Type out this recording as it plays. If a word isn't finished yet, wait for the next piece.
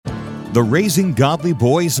The Raising Godly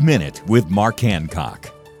Boys Minute with Mark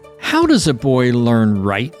Hancock. How does a boy learn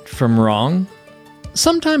right from wrong?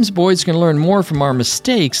 Sometimes boys can learn more from our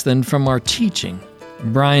mistakes than from our teaching.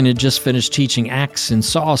 Brian had just finished teaching axe and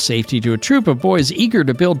saw safety to a troop of boys eager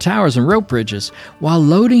to build towers and rope bridges. While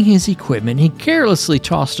loading his equipment, he carelessly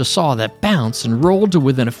tossed a saw that bounced and rolled to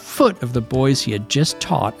within a foot of the boys he had just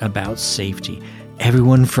taught about safety.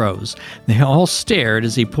 Everyone froze. They all stared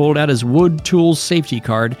as he pulled out his wood tools safety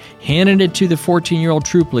card, handed it to the 14-year-old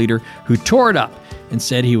troop leader, who tore it up and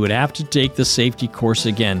said he would have to take the safety course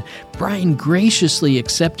again. Brian graciously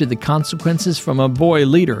accepted the consequences from a boy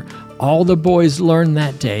leader. All the boys learned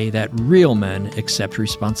that day that real men accept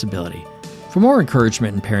responsibility. For more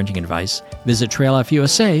encouragement and parenting advice, visit Trail Life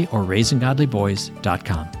USA or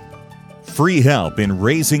RaisingGodlyBoys.com. Free help in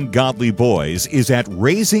raising godly boys is at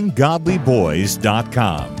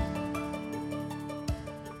RaisingGodlyBoys.com.